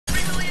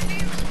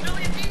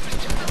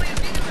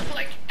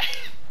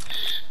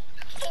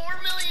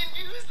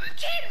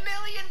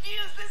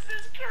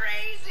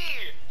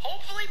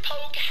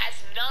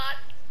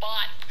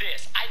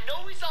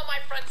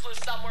friends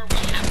list somewhere. We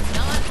have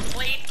not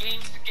played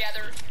games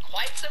together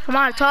quite some Come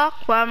on, time.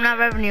 talk while I'm not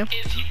revenue.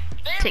 Is he?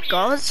 There Take he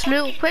all is. this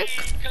real Okay, quick.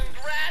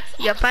 congrats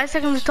You got 5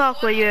 seconds to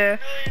talk where you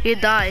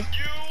die. You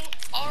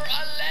are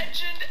a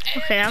legend.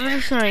 Okay, I'm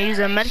just gonna use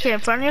a medkit in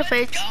front of your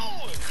face. Let's go.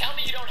 Tell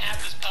me you don't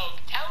have this poke.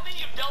 Tell me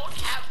you don't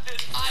have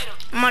this item.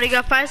 Come on, you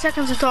got 5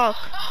 seconds to talk.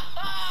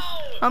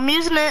 I'm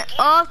using it.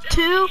 Up,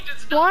 2,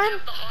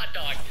 1.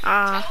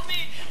 Tell me,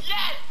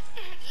 yes,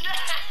 yes.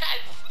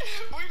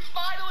 We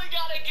finally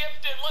got a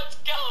gifted. Let's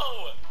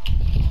go.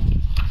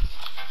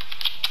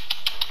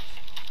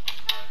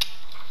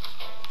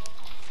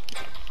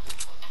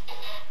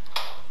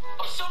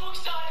 I'm so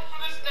excited for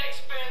this next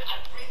spin. I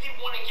really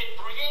want to get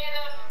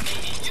Brianna,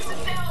 maybe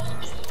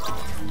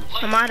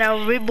yourself. I'm out.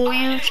 I'll rebuild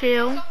you.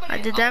 Chill. I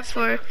did that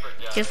for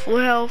your full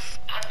health.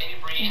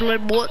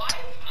 Blood bot.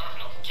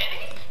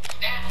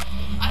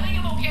 I think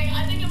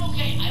I'm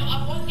okay. I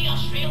want the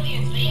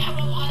Australians. They have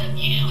a lot of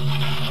you.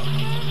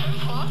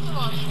 Lots of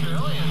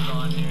Australians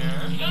on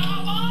here.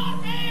 Come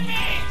on, baby.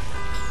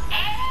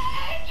 And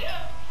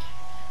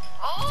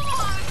oh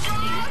my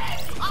God,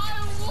 I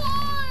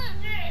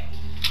won! Nick.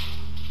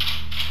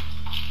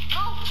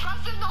 No,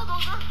 Preston, no,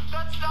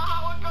 that's not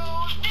how it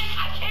goes. Nick,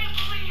 I can't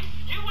believe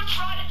you would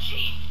try to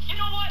cheat. You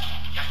know what?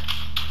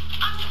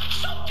 I'm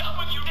so done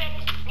with you, Nick.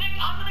 Nick,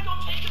 I'm gonna go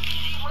take a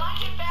meeting. When I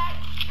get back,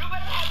 you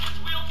better have this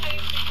wheel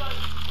taped because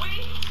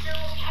we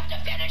still have to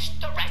finish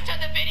the rest of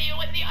the video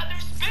and the other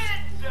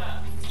spins.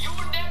 You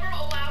were never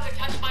allowed to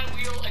touch my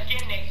wheel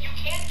again, Nick. You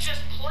can't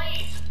just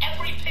place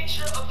every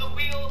picture of the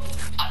wheel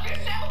of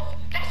yourself.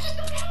 That's just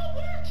not how it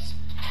works.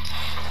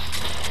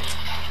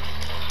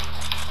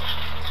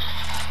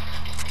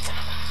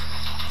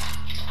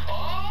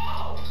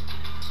 Oh!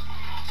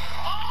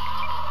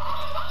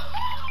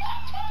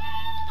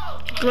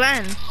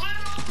 Glenn. Little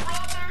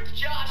brother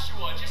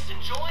Joshua, just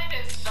enjoying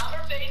his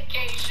summer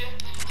vacation.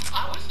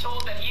 I was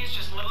told that he is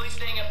just literally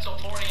staying up till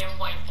 4 a.m.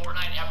 playing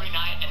Fortnite every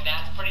night, and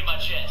that's pretty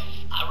much it.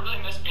 I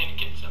really miss being a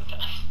kid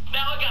sometimes.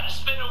 Now I gotta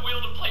spin a wheel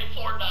to play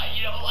Fortnite.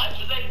 You know, life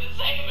just ain't the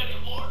same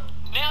anymore.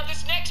 Now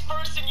this next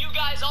person you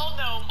guys all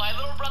know, my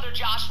little brother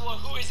Joshua,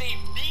 who is a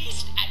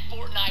beast at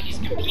Fortnite. He's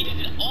competed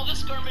in all the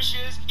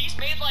skirmishes. He's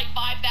made like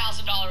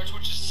 $5,000,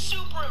 which is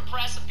super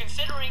impressive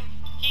considering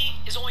he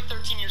is only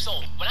 13 years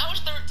old. When I was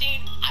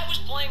 13, I was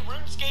playing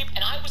RuneScape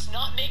and I was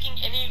not making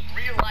any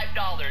real life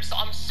dollars. So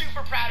I'm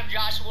super proud of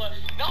Joshua.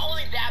 Not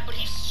only that, but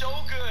he's so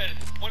good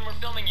when we're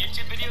filming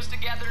YouTube videos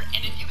together.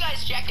 And if you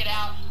guys check it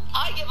out,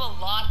 I give a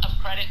lot of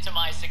credit to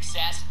my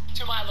success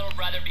to my little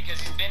brother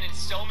because he's been in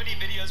so many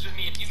videos with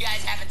me. If you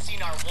guys haven't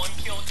seen our 1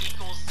 kill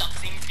equals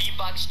something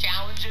V-Bucks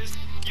challenges,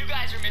 you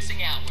guys are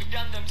missing out. We've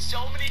done them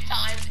so many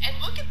times, and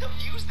look at the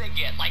views they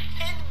get, like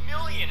 10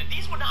 million. And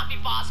these would not be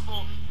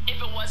possible if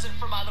it wasn't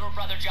for my little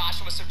brother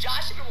Joshua. So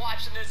Josh, if you're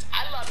watching this,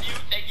 I love you.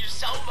 Thank you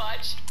so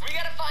much. We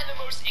gotta find the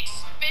most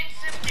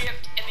expensive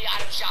gift in the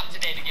item shop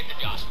today to give to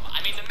Joshua.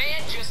 I mean, the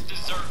man just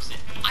deserves it.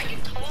 I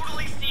can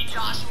totally see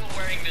Joshua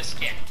wearing this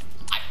kit.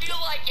 I feel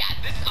like, yeah,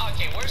 this,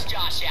 okay, where's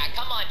Josh at?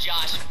 Come on,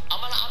 Josh.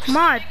 I'm just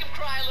gonna make him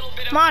cry a little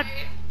bit,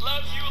 okay?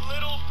 Love you,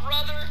 little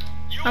brother.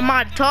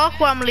 Ahmad, talk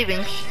while I'm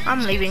leaving.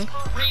 I'm leaving.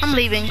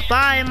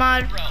 Bye,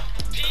 Ahmad.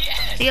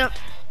 Yep.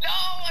 No,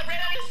 I ran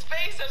out of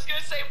space. I was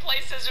gonna say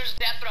play scissors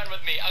death run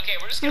with me. Okay,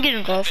 we're just gonna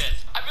getting golf.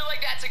 this. I feel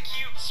like that's a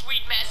cute,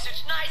 sweet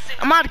message. Nice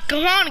and Ahmad,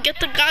 come on, get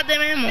the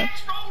goddamn ammo.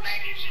 Next roll,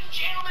 ladies and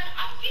gentlemen,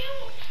 I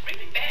feel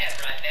really bad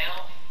right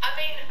now. I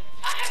mean,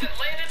 I haven't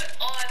landed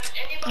on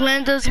anybody.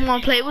 Glenn doesn't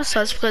want to play with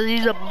us because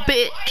he's a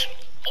bitch.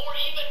 Or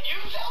even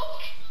you, Zelk.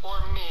 Or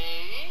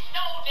me.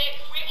 No, Nick,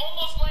 we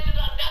almost landed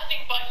on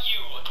nothing but you.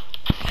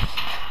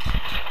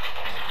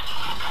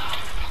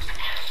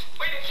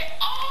 Wait a second.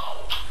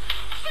 Oh!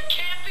 The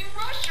camping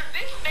rusher.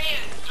 This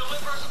man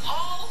delivers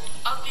all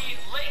of the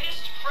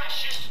latest,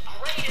 freshest,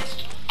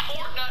 greatest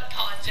Fortnite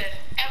content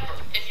ever.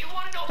 If you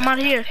want to know I'm out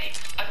of here.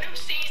 a new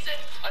season,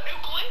 a new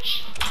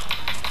glitch,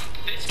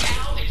 this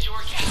cow is your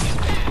cabin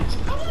pet.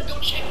 I want to go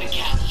check the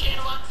cow's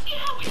channel out and see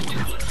how he's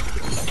doing.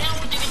 Now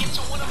we're getting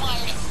into one of my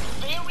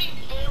very,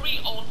 very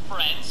old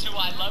friends who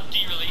I love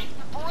dearly,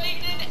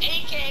 Brayden,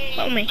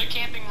 aka the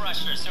Camping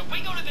Rusher. So if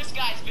we go to this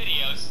guy's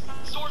videos,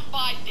 sort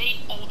by date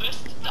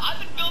oldest, I've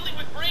been filming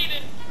with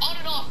Brayden on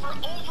and off for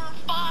over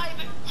 5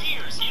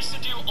 years. He used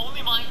to do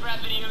only Minecraft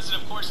videos,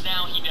 and of course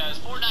now he does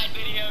Fortnite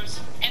videos.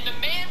 And the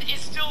man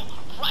is still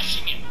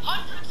crushing it.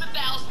 Hundreds of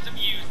thousands of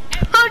views.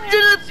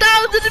 Hundreds of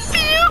thousands of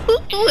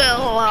views.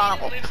 Well,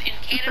 wow. Lives in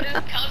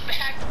Canada, comes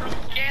back from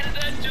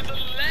Canada to the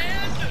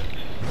land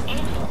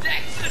of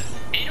Texas.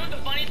 And you know what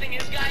the funny thing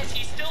is, guys?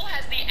 He still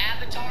has the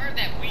avatar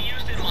that we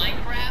used in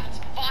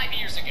Minecraft 5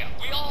 years ago.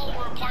 We all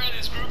were a part of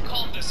this group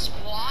called the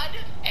Squad,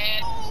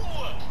 and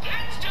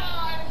it's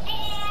time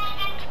for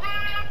the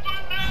grand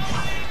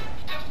finale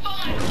to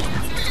finally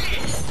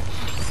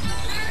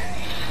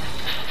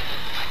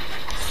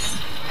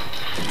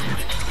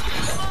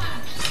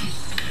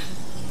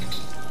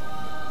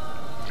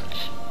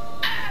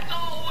as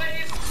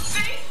always,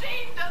 they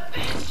saved the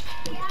best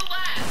for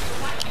last.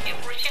 Why can't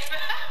we get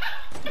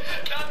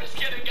no, I'm just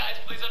kidding, guys.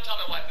 Please don't tell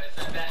my wife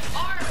I said that.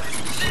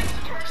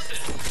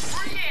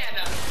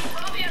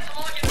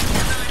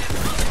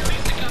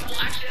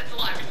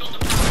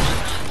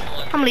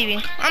 I'm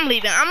leaving. I'm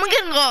leaving. I'm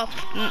getting off.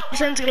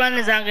 Since Glenn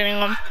is not getting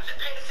on.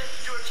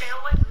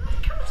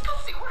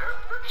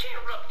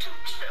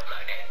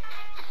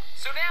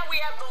 So now we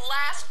have the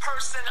last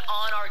person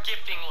on our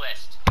gifting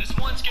list. This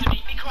one's gonna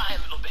make me cry a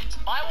little bit.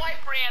 My wife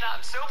Brianna,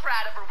 I'm so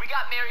proud of her. We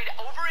got married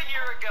over a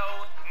year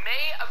ago,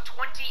 May of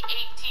 2018,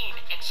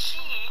 and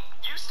she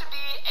used to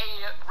be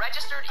a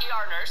registered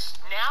ER nurse.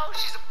 Now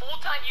she's a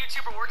full-time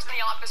YouTuber, works in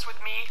the office with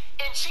me,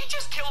 and she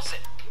just kills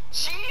it.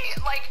 She,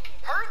 like,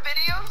 her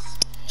videos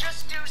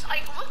just do,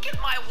 like, look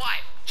at my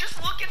wife. Just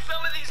look at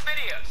some of these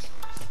videos.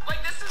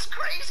 Like, this is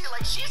crazy.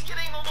 Like, she's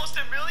getting almost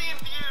 1 million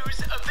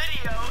views a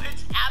video.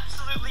 It's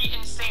absolutely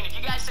insane. If you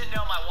guys didn't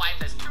know, my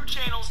wife has 2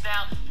 channels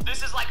now.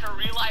 This is like her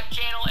real life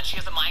channel, and she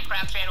has a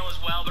Minecraft channel as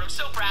well. But I'm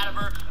so proud of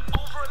her.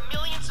 Over 1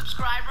 million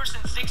subscribers in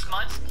 6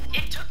 months.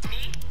 It took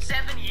me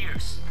 7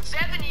 years.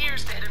 7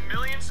 years to hit 1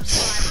 million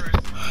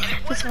subscribers. And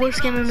it wasn't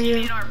even on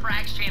the our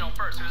Frags channel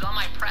first. It was on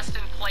my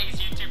Preston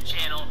Plays YouTube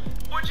channel,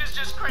 which is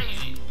just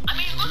crazy. I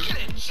mean, look at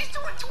it. She's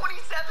doing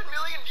 27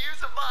 million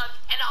views a month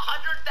and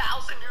 100,000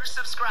 new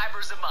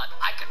subscribers a month.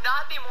 I could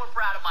not be more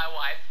proud of my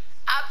wife.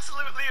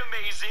 Absolutely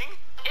amazing.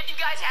 If you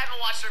guys haven't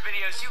watched her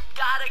videos, you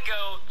gotta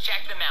go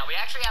check them out. We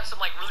actually have some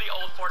like really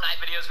old Fortnite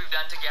videos we've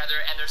done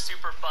together, and they're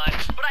super fun.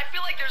 But I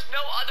feel like there's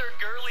no other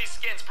girly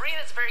skins.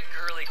 Brianna's a very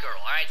girly girl,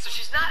 all right? So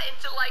she's not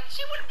into like,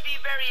 she wouldn't be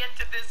very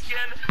into this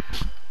skin.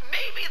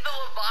 Maybe the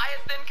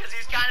Leviathan, because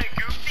he's kind of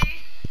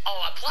goofy.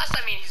 Oh, plus,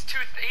 I mean, he's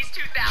 2,000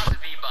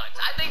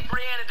 V-Bucks. I think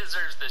Brianna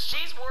deserves this.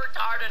 She's worked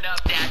hard enough,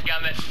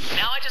 dadgummit.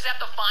 Now I just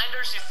have to find her.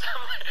 She's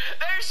somewhere.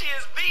 There she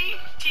is, the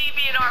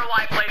TV and our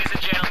wife, ladies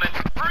and gentlemen.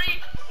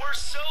 Bri, we're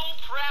so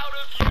proud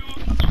of you.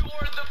 You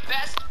are the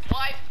best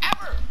wife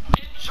ever.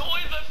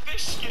 Enjoy the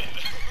fish skin.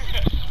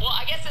 Well,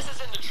 I guess this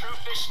isn't the true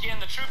fish skin.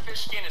 The true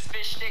fish skin is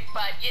fish stick,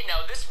 but, you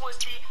know, this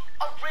was the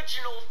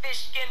original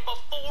fish skin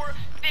before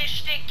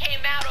fish stick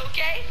came out,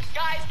 okay?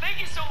 Guys, thank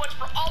you so much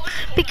for all the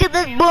support. Because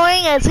it's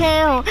boring as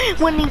hell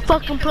when you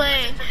fucking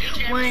play.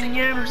 When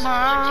your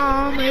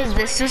mom is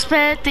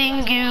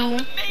disrespecting you.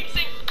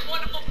 Amazing,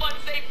 wonderful, fun,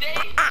 safe day.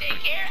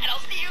 Take care, and I'll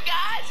see you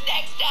guys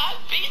next time.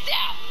 Peace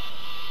out.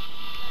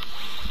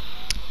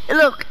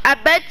 Look, I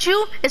bet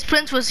you if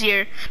Prince was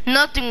here,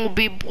 nothing would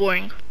be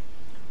boring.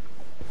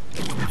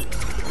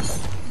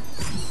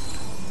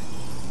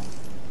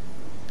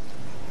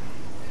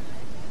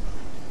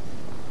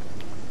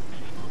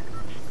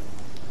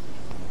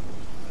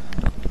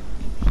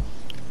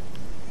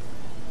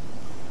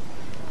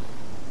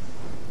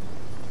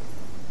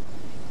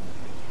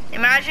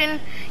 Imagine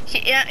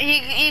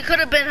he could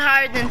have been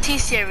higher than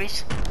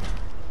T-Series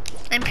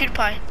and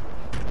PewDiePie.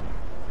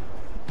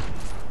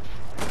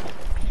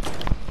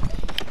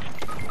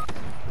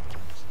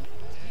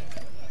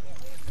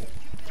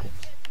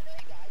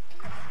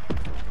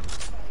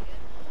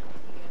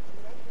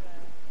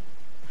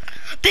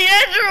 The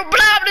Andrew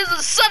Brown is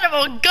a son of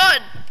a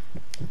gun.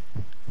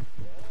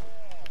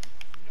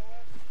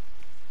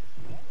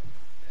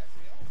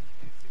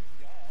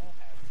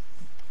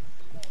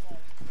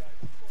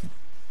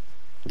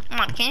 Come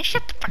on, can you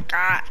shut the fuck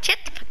up? Shut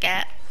the fuck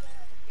up.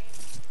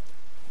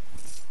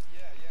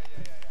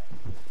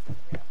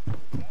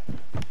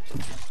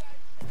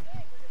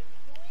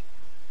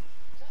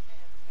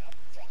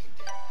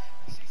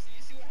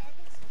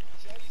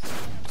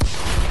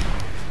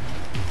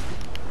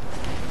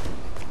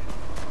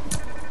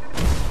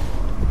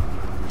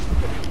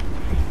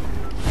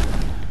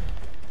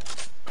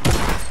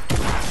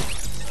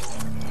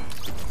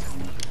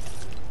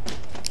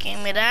 Give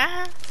me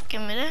that.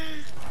 Give me that.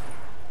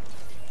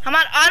 Come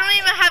on, I don't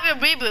even have a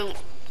reboot.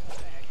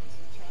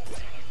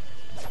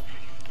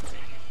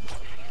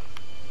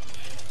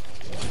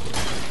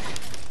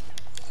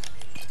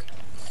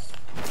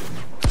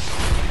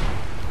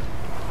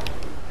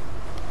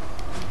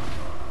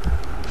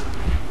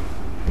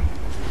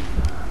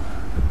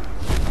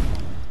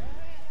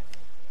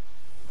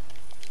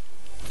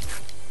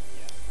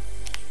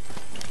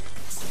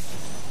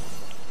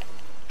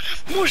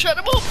 More shut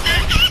up.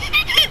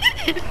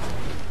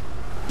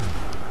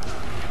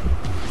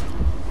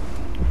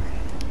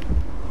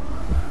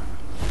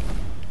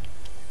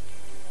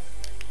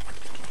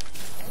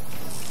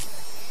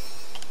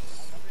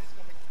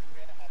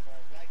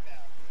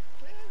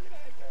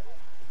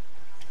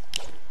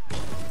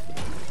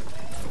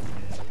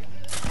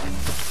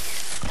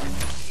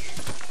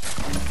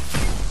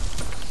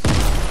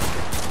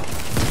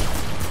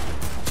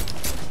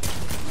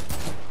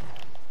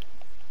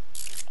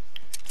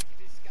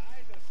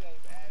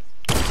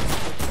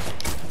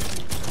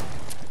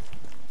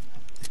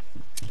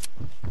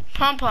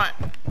 Pump on.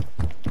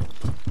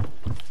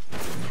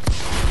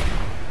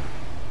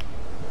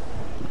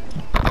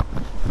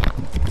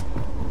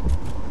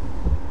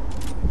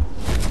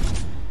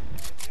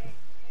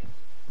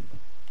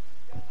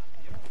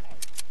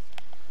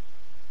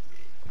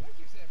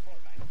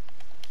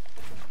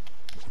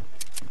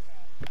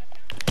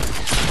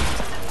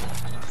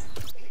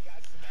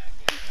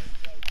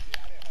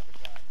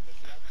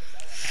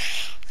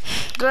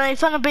 Do you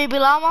find a baby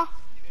llama?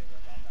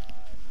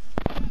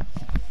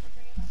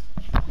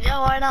 Yeah. Yeah,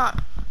 why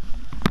not?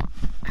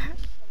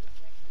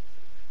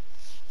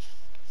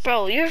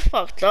 Bro, you're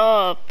fucked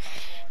up.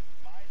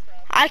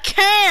 I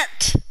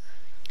can't!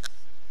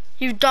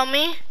 You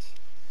dummy.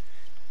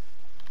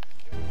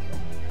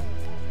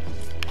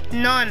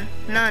 None.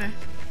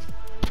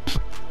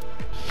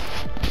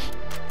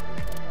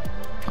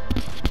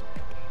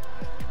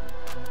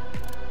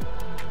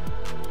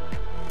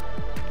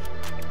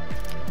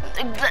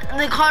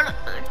 The car.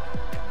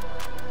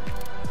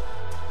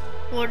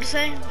 What'd you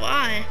say?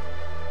 Why?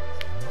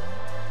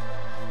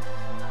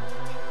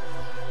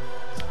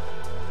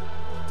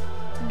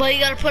 But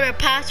you gotta put a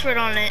password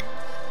on it.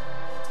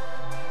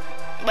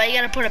 Why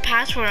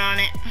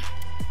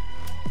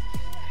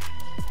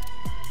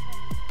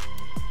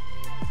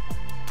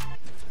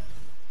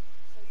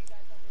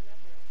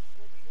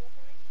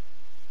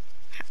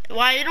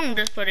you don't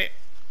just put it?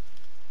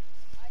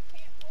 I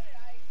can't put it.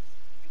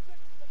 You could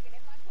look, and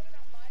if I put it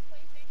on my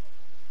PlayStation,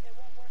 it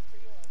won't work for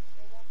yours.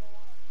 It won't go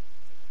on.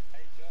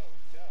 Hey,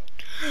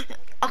 Joe.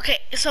 Okay,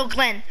 so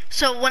Glenn,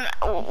 so what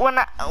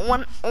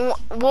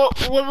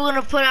we're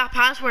gonna put our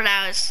password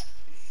as?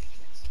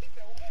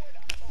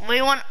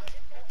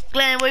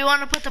 Glenn, what you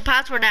want to put the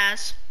password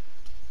as?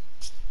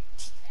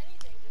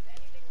 Anything, just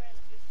anything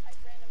random. Just type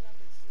random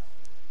numbers. No,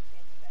 you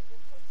can't do that.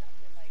 Just put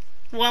something like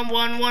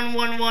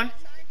 11111.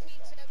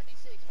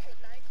 1976. Put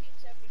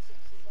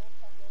 1976 and don't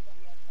tell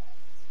nobody else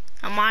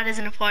that. Ahmad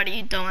isn't a party,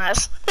 you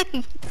dumbass.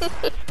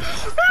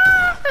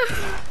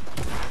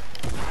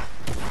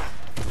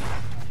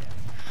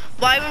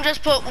 Why even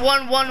just put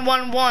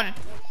 1111?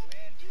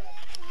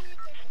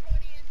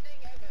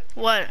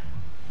 What?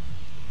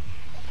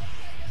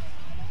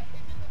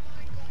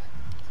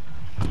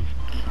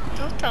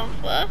 What the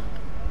fuck?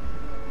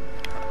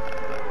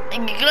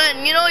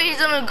 Glenn, you know he's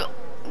gonna go.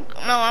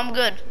 No, I'm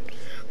good.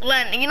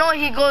 Glenn, you know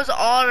he goes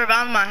all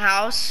around my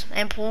house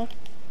and pool.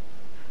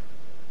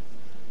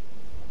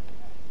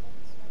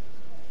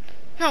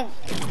 No.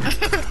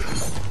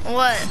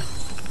 What?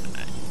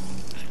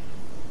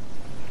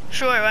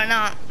 Sure, why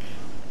not?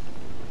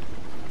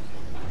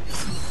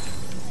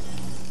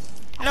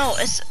 No,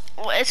 it's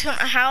gonna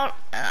how?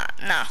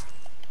 Nah.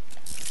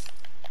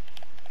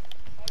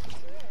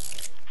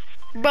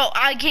 Bro,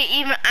 I can't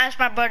even ask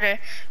my brother,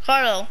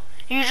 Carlo.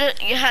 You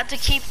have to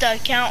keep the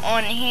account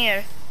on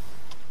here.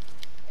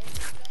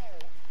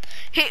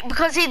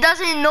 Because he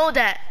doesn't know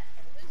that.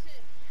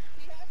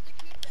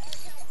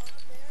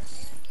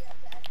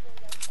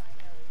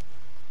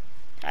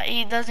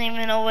 He doesn't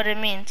even know what it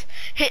means.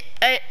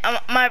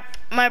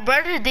 My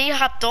brother, they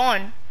hopped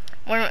on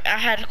when I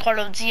had a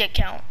Carlo Z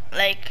account.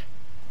 Like,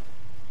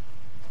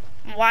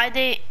 why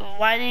did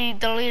he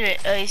delete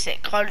it? He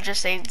said Carlo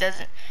just says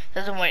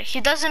doesn't work. He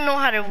doesn't know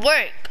how to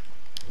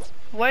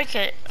work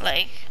it.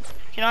 Like,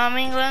 you know what I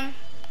mean, Glenn?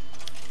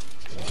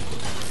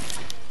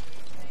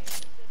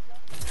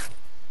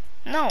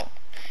 No,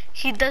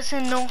 he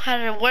doesn't know how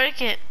to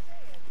work it.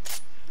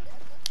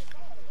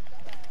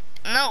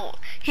 No,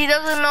 he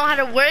doesn't know how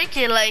to work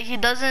it. Like, he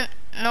doesn't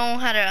know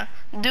how to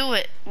do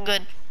it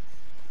good.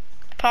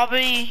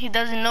 Probably he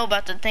doesn't know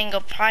about the thing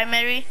of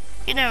primary.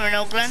 You never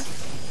know, Glenn.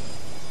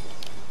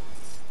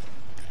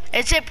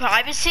 Is it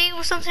privacy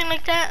or something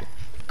like that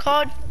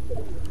called?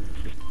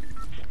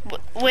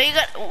 Where you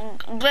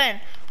got, Glenn,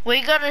 where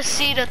you gotta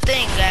see the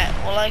thing at?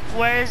 Well, like,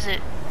 where is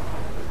it?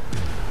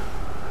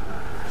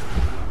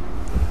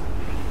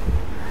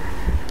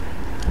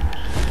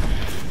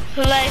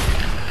 Like,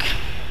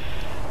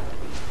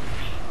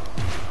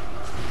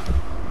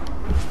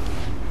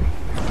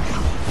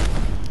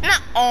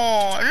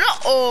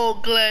 no,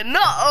 Glenn,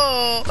 no.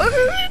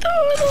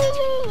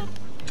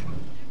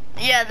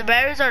 Yeah, the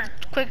berries are the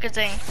quicker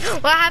thing.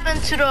 What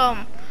happened to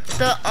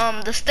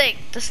the steak?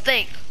 The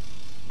steak.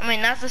 I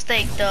mean, not the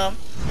steak. The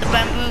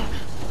bamboo.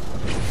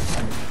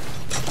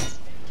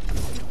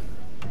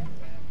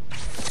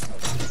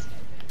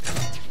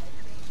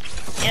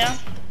 Yeah.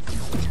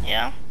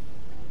 Yeah.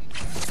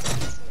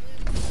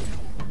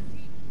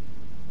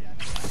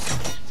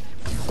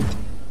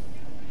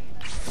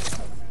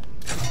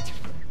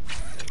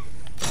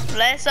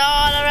 Let's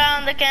all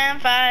around the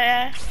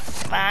campfire.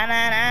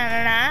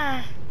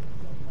 Ba-na-na-na-na.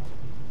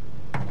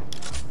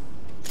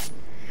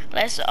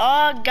 Let's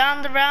all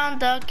gather around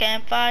the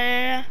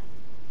campfire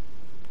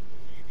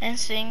and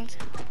sing.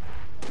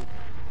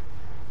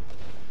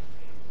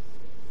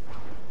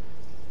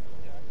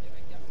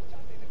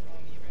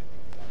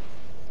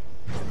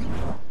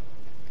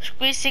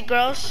 Greasy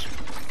Gross.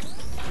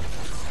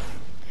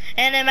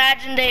 And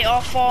imagine they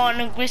all fall in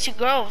a Greasy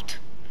Grove.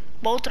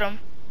 Both of them.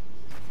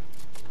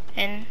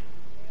 And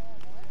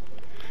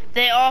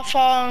they all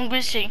fall in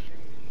Greasy.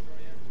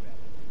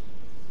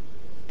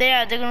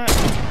 They're gonna.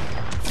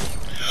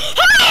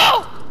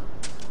 Oh!